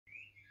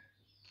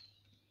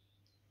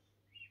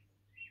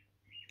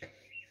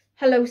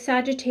Hello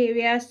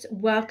Sagittarius,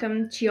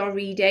 welcome to your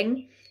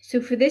reading.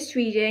 So for this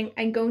reading,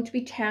 I'm going to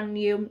be telling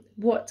you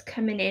what's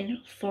coming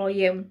in for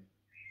you.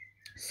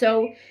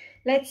 So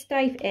let's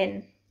dive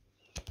in.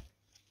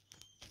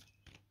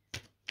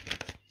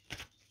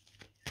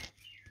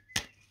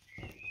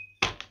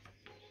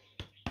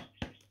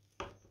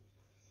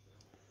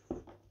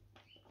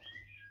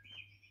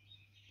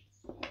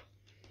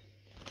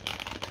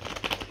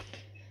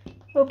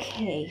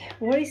 Okay,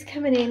 what is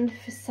coming in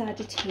for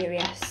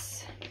Sagittarius?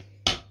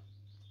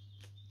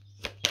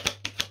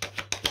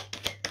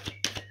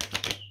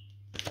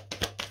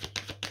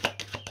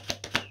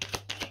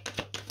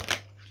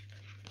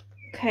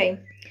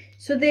 Okay,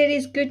 so there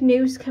is good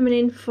news coming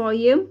in for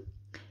you.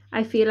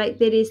 I feel like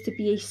there is to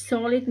be a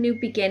solid new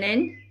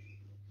beginning.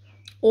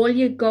 All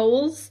your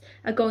goals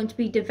are going to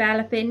be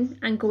developing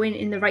and going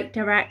in the right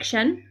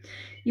direction.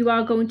 You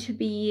are going to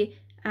be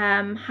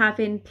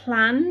having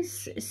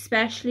plans,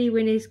 especially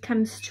when it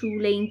comes to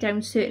laying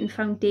down certain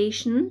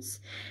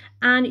foundations,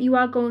 and you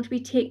are going to be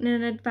taking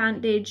an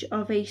advantage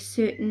of a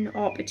certain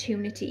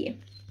opportunity.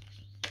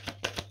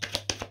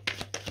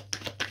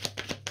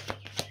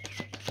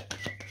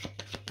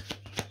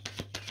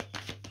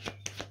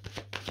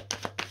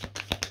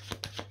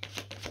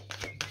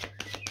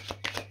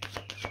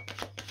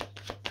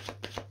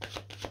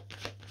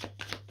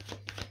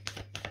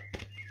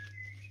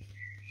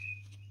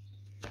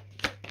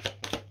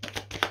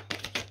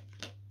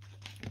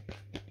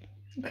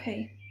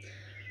 Okay,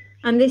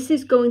 and this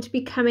is going to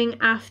be coming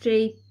after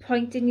a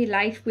point in your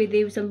life where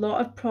there was a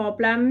lot of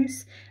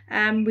problems,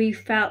 where you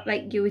felt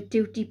like you were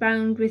duty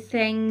bound with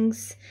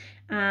things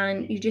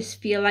and you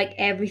just feel like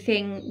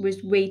everything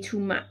was way too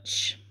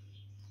much.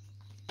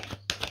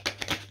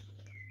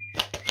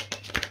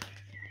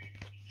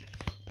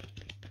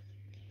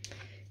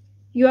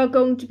 You are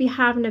going to be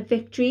having a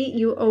victory.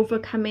 You're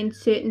overcoming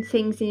certain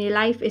things in your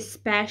life,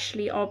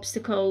 especially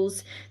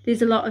obstacles.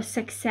 There's a lot of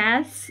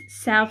success,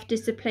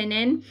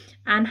 self-disciplining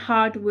and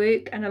hard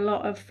work, and a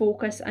lot of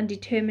focus and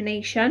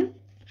determination.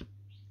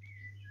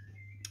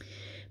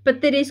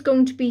 But there is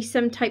going to be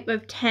some type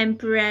of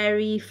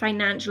temporary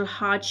financial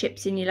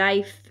hardships in your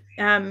life,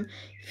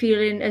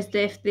 feeling as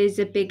if there's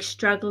a big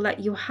struggle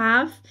that you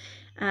have.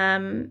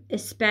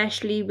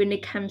 Especially when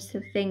it comes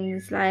to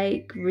things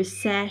like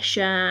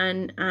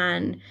recession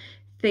and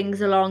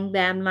things along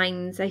them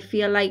lines. I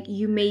feel like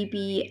you may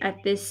be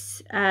at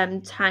this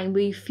time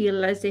where you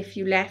feel as if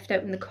you left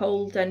out in the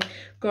cold and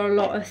got a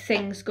lot of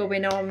things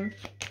going on.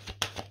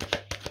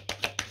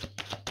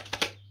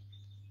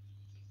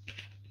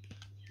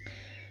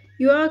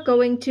 You are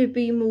going to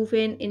be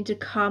moving into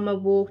calmer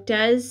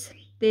waters.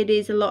 There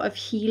is a lot of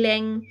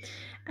healing,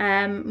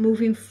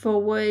 moving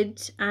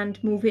forward and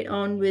moving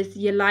on with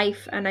your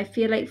life. And I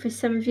feel like for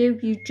some of you,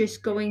 you're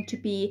just going to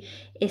be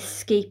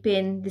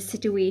escaping the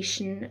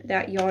situation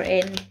that you're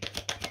in.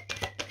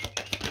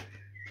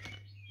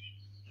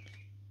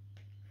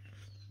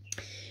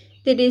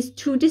 There is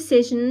two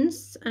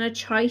decisions and a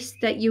choice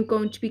that you're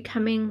going to be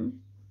coming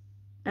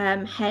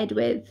head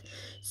with.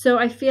 So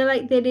I feel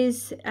like there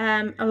is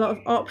a lot of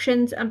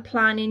options and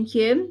planning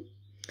here.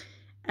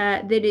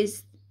 There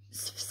is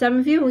some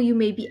of you, or you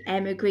may be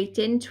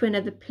emigrating to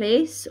another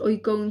place, or you're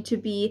going to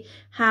be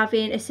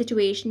having a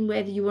situation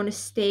whether you want to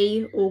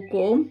stay or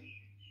go.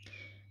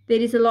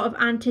 There is a lot of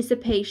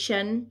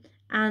anticipation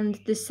and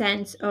the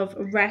sense of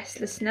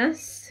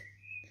restlessness.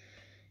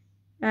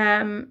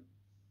 Some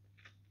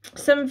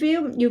of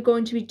you, you're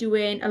going to be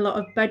doing a lot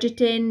of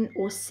budgeting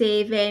or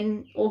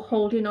saving or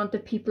holding on to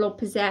people or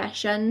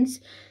possessions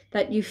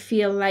that you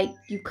feel like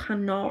you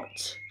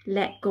cannot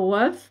let go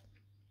of.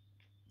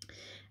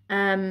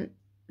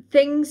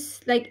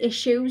 Things like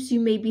issues you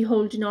may be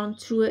holding on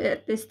to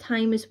at this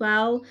time as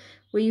well,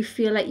 where you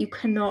feel like you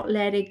cannot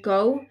let it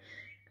go.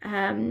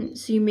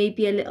 So you may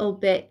be a little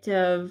bit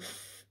of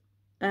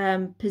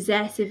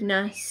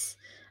possessiveness,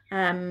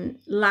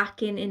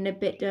 lacking in a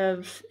bit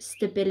of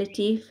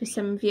stability for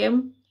some of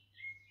you.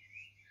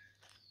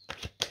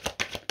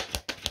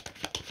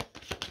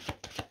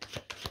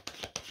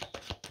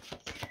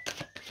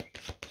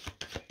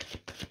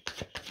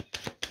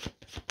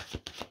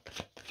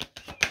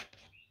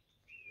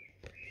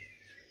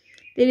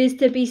 There is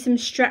to be some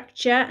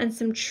structure and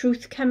some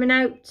truth coming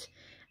out.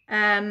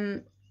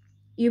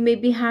 You may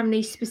be having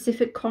a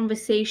specific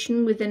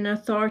conversation with an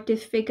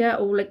authoritative figure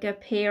or like a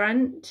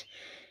parent.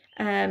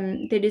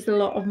 There is a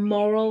lot of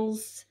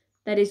morals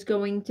that is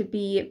going to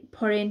be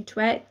put into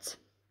it.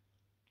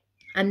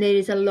 And there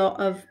is a lot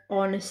of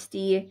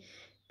honesty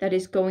that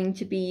is going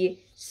to be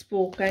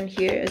spoken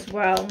here as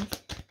well.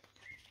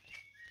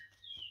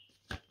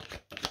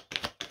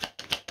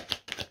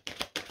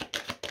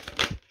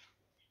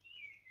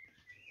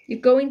 You're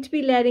going to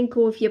be letting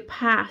go of your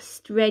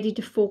past, ready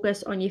to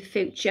focus on your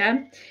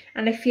future.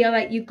 And I feel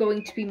like you're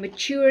going to be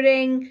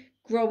maturing,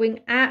 growing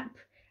up,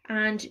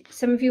 and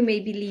some of you may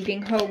be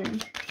leaving home.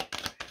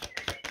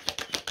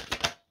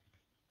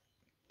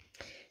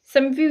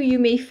 Some of you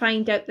may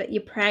find out that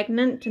you're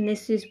pregnant and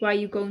this is why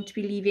you're going to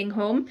be leaving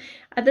home.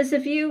 Others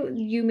of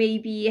you may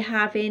be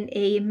having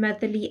a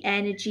motherly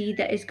energy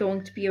that is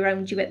going to be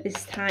around you at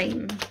this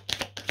time.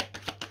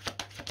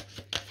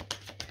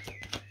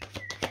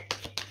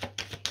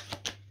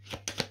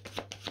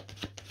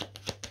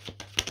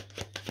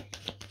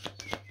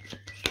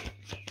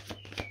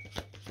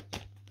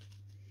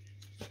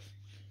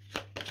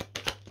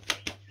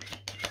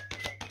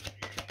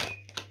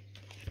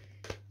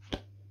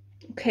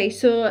 Okay,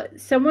 so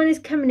someone is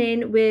coming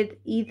in with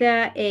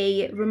either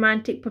a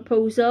romantic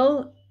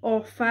proposal,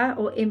 offer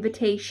or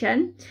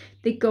invitation.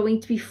 They're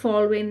going to be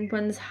following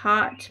one's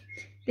heart.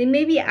 They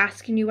may be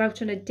asking you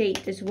out on a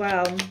date as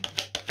well.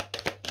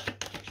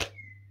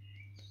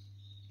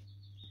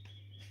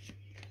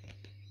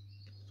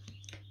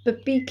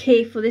 But be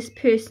careful, this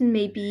person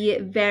may be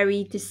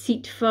very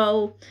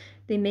deceitful.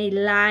 They may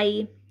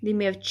lie. They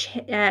may have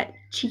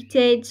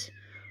cheated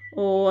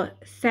or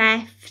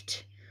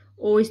theft.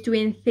 Always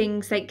doing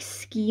things like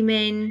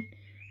scheming,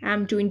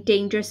 doing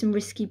dangerous and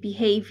risky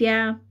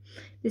behaviour.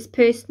 This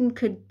person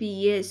could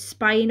be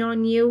spying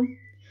on you.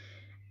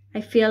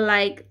 I feel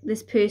like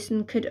this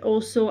person could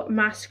also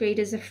masquerade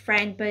as a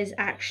friend but is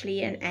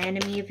actually an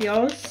enemy of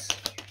yours.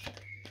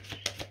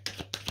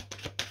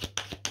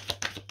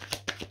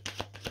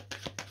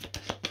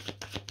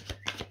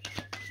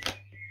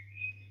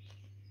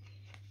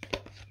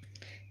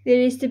 There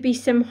is to be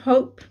some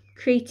hope,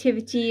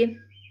 creativity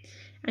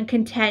and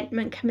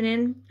contentment coming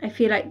in. I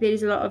feel like there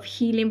is a lot of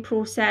healing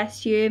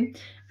process here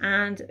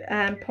and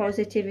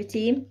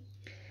positivity.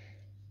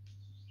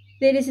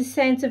 There is a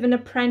sense of an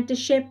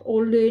apprenticeship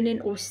or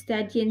learning or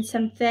studying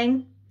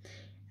something.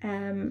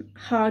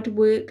 Hard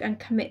work and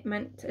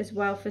commitment as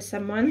well for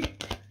someone.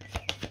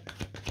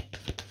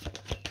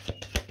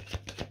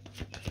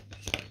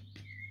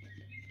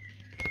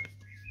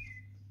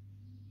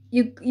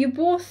 You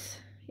both,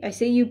 I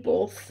say you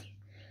both,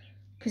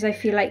 because I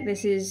feel like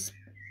this is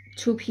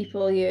two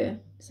people here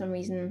for some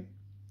reason.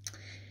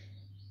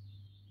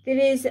 There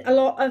is a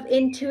lot of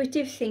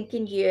intuitive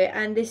thinking here,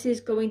 and this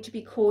is going to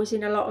be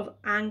causing a lot of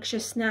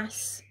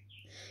anxiousness,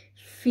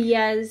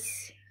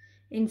 fears,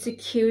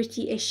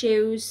 insecurity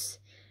issues,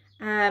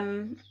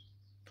 and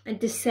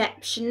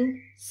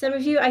deception. Some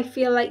of you, I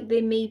feel like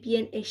there may be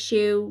an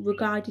issue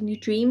regarding your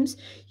dreams.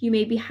 You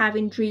may be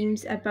having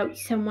dreams about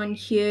someone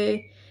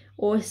here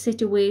or a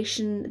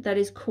situation that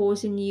is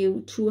causing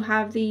you to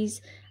have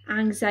these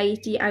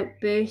anxiety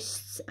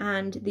outbursts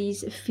and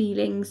these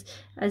feelings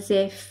as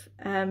if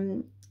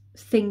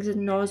things are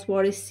not as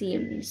what it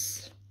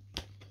seems.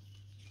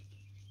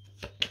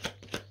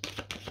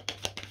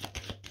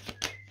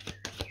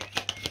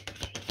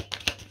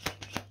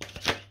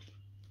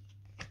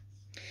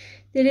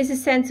 There is a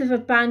sense of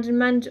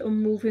abandonment or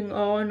moving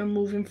on or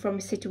moving from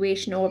a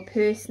situation or a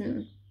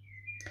person.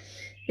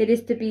 There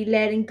is to be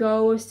letting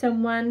go of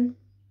someone,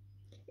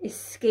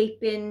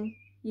 escaping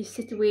your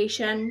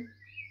situation,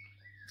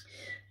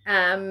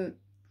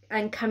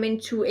 and coming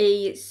to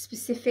a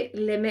specific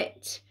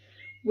limit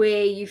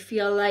where you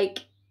feel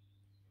like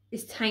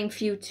it's time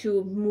for you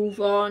to move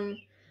on,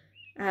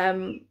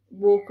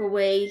 walk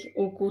away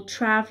or go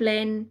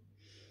traveling,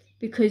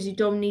 because you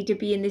don't need to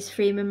be in this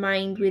frame of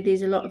mind where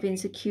there's a lot of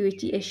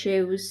insecurity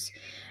issues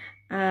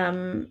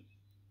and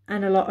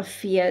a lot of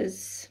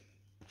fears.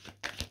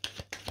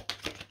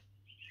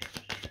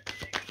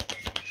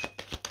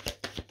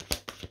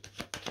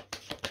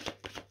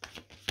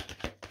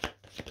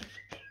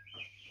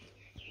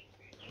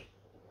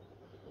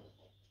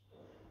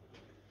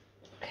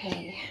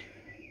 Okay,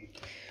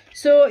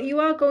 so you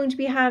are going to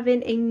be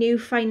having a new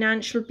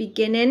financial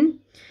beginning.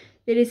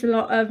 There is a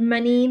lot of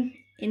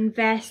money,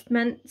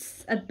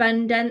 investments,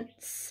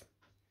 abundance,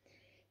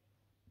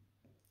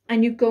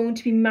 and you're going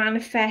to be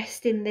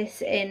manifesting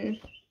this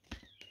in.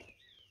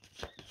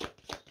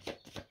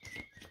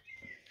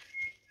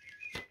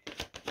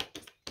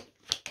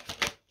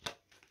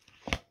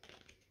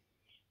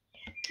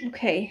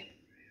 Okay,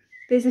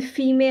 there's a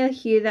female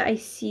here that I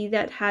see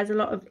that has a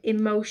lot of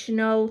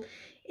emotional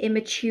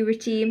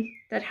immaturity,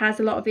 that has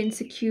a lot of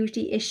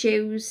insecurity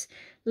issues,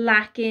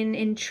 lacking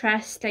in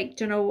trust, like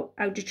don't know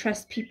how to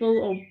trust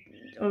people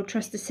or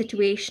trust the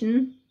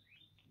situation,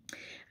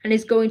 and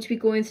is going to be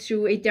going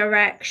through a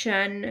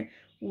direction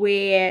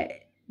where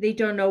they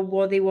don't know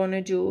what they want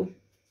to do.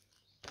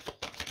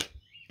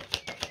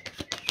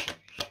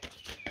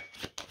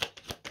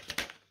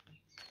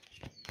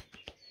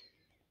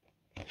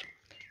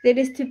 There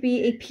is to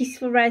be a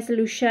peaceful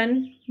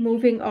resolution,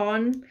 moving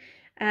on,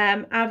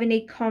 having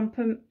a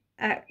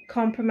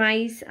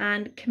compromise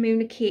and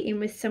communicating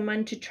with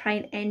someone to try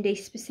and end a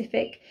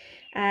specific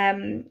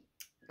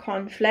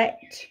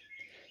conflict.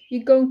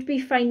 You're going to be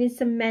finding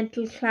some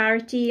mental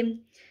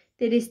clarity.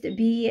 There is to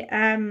be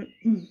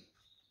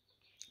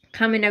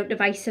coming out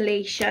of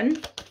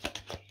isolation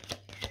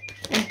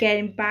and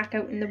getting back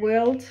out in the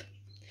world.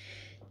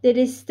 There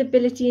is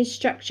stability and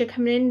structure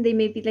coming in. There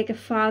may be like a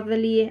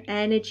fatherly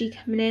energy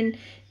coming in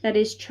that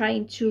is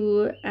trying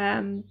to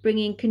bring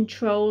in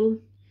control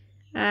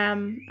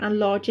and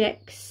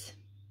logics.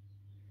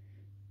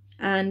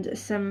 and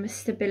some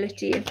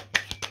stability.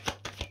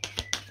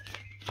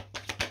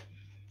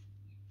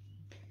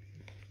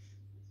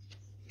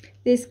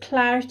 There's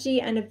clarity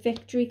and a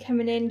victory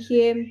coming in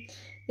here.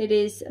 There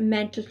is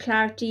mental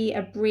clarity,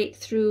 a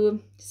breakthrough,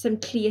 some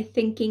clear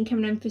thinking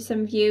coming in for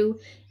some of you,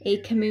 a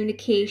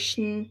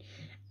communication,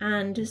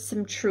 and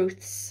some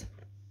truths.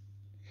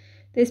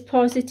 There's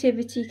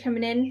positivity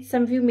coming in.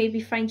 Some of you may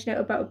be finding out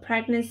about a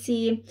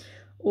pregnancy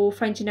or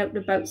finding out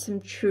about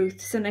some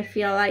truths, and I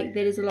feel like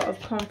there is a lot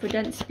of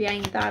confidence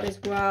behind that as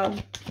well,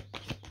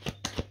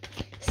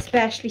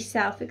 especially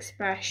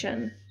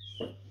self-expression.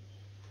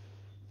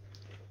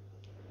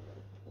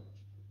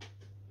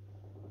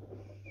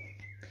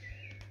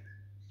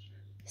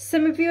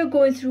 Some of you are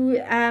going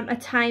through a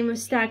time of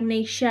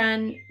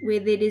stagnation where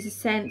there is a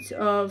sense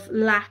of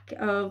lack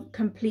of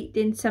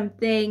completing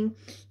something.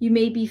 You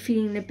may be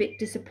feeling a bit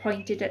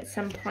disappointed at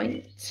some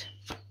point.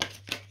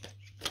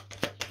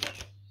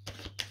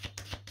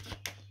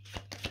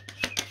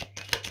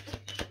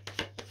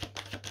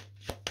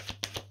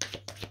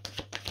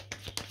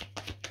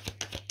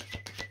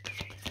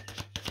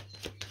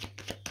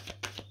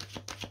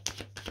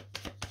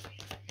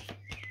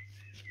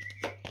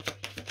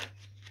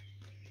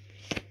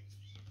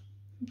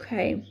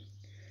 Okay,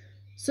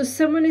 so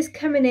someone is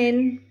coming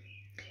in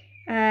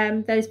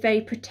that is very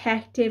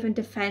protective and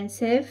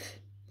defensive.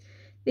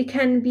 They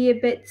can be a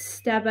bit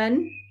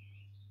stubborn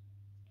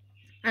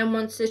and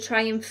wants to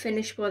try and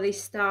finish what they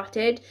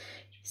started.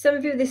 Some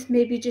of you, this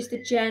may be just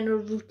a general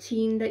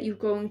routine that you're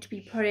going to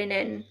be putting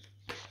in.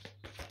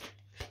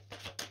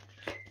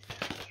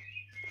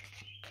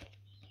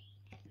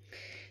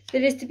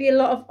 There is to be a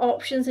lot of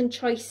options and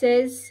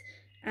choices.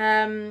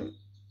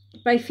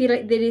 But I feel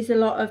like there is a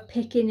lot of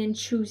picking and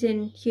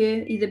choosing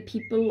here, either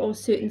people or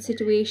certain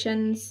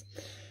situations.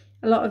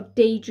 A lot of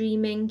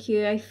daydreaming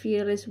here, I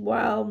feel, as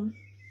well.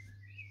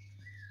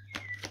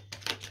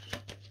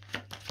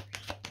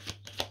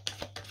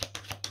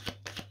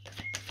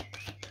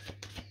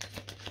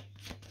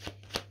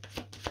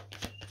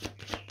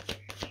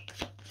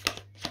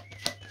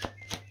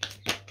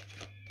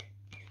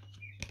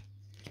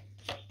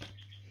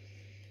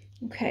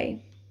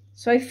 Okay,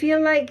 so I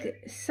feel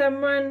like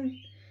someone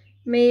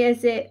may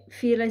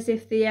feel as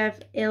if they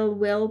have ill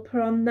will put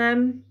on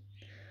them,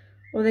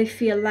 or they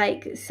feel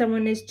like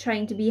someone is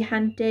trying to be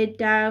hunted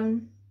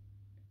down.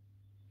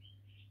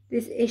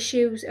 There's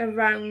issues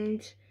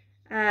around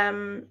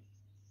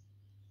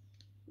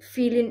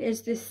feeling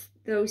as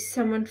though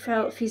someone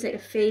feels like a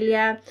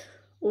failure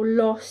or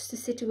lost a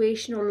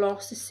situation or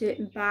lost a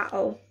certain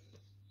battle.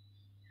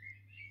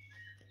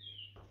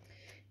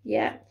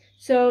 Yeah,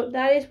 so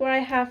that is what I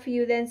have for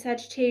you then,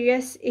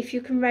 Sagittarius. If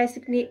you can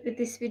resonate with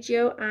this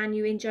video and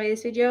you enjoy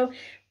this video,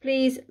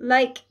 please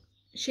like,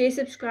 share,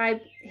 subscribe,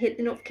 hit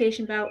the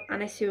notification bell,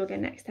 and I see you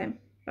again next time.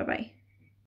 Bye bye.